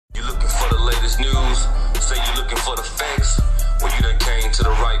looking for the facts, well, you done came to the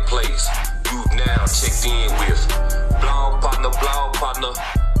right place. You've now checked in with blog partner, blog partner,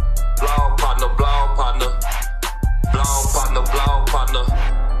 blog partner, blog partner, blog partner, blog partner,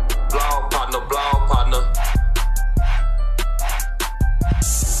 blog partner, blog partner.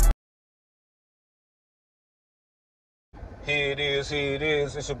 Here it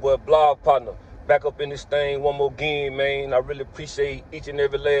is, it's your boy Blog Partner. Back up in this thing one more game, man. I really appreciate each and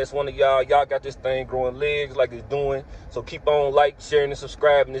every last one of y'all. Y'all got this thing growing legs like it's doing. So keep on sharing, and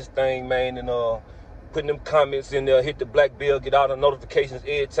subscribing this thing, man. And putting them comments in there. Hit the black bell, get all the notifications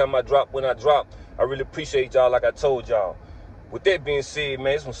every time I drop. When I drop, I really appreciate y'all like I told y'all. With that being said,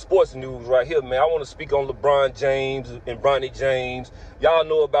 man, some sports news right here, man. I want to speak on LeBron James and Bronny James. Y'all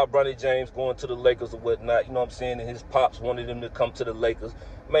know about Bronny James going to the Lakers or whatnot. You know what I'm saying? And his pops wanted him to come to the Lakers.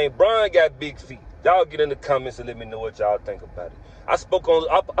 Man, Bron got big feet. Y'all get in the comments and let me know what y'all think about it. I spoke on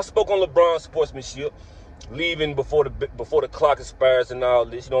LeBron's sportsmanship, leaving before the clock expires and all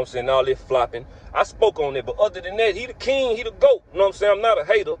this. You know what I'm saying? All this flopping. I spoke on it, but other than that, he the king, he the GOAT. You know what I'm saying? I'm not a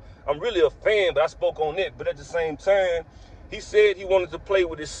hater. I'm really a fan, but I spoke on it. But at the same time, he said he wanted to play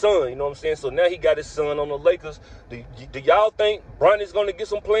with his son, you know what I'm saying? So now he got his son on the Lakers. Do y'all think Bronny's going to get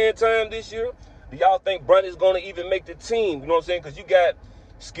some playing time this year? Do y'all think Bronny's going to even make the team? You know what I'm saying? Because you got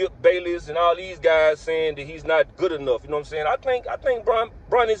Skip Bayless and all these guys saying that he's not good enough. You know what I'm saying? I think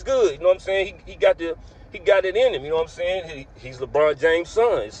Bronny's good. You know what I'm saying? He got it in him. You know what I'm saying? He's LeBron James'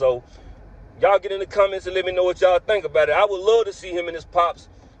 son. So y'all get in the comments and let me know what y'all think about it. I would love to see him and his pops,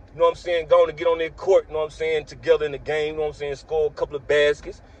 you know what I'm saying, going to get on their court, you know what I'm saying, together in the game, you know what I'm saying, score a couple of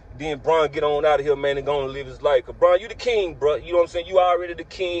baskets. Then Bron get on out of here, man, and go and live his life. Because, Bron, you the king, bro. You know what I'm saying? You already the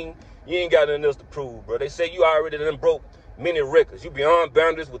king. You ain't got nothing else to prove, bro. They say you already done broke many records. You beyond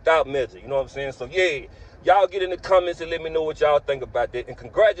boundaries without measure. You know what I'm saying? So, yeah, y'all get in the comments and let me know what y'all think about that. And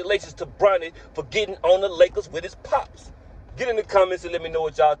congratulations to Bronny for getting on the Lakers with his pops. Get in the comments and let me know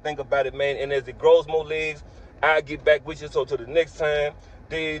what y'all think about it, man. And as it grows more legs, I'll get back with you. So, till the next time.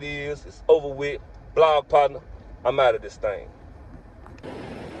 There it is. It's over with. Blog Partner. I'm out of this thing.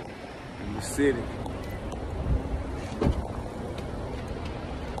 In the city.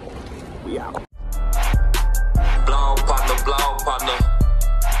 We out. Blog Partner, blog partner,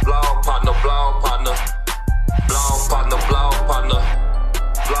 blog partner, blog partner, blog partner, blog partner,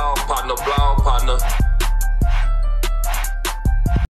 blog partner, blog partner.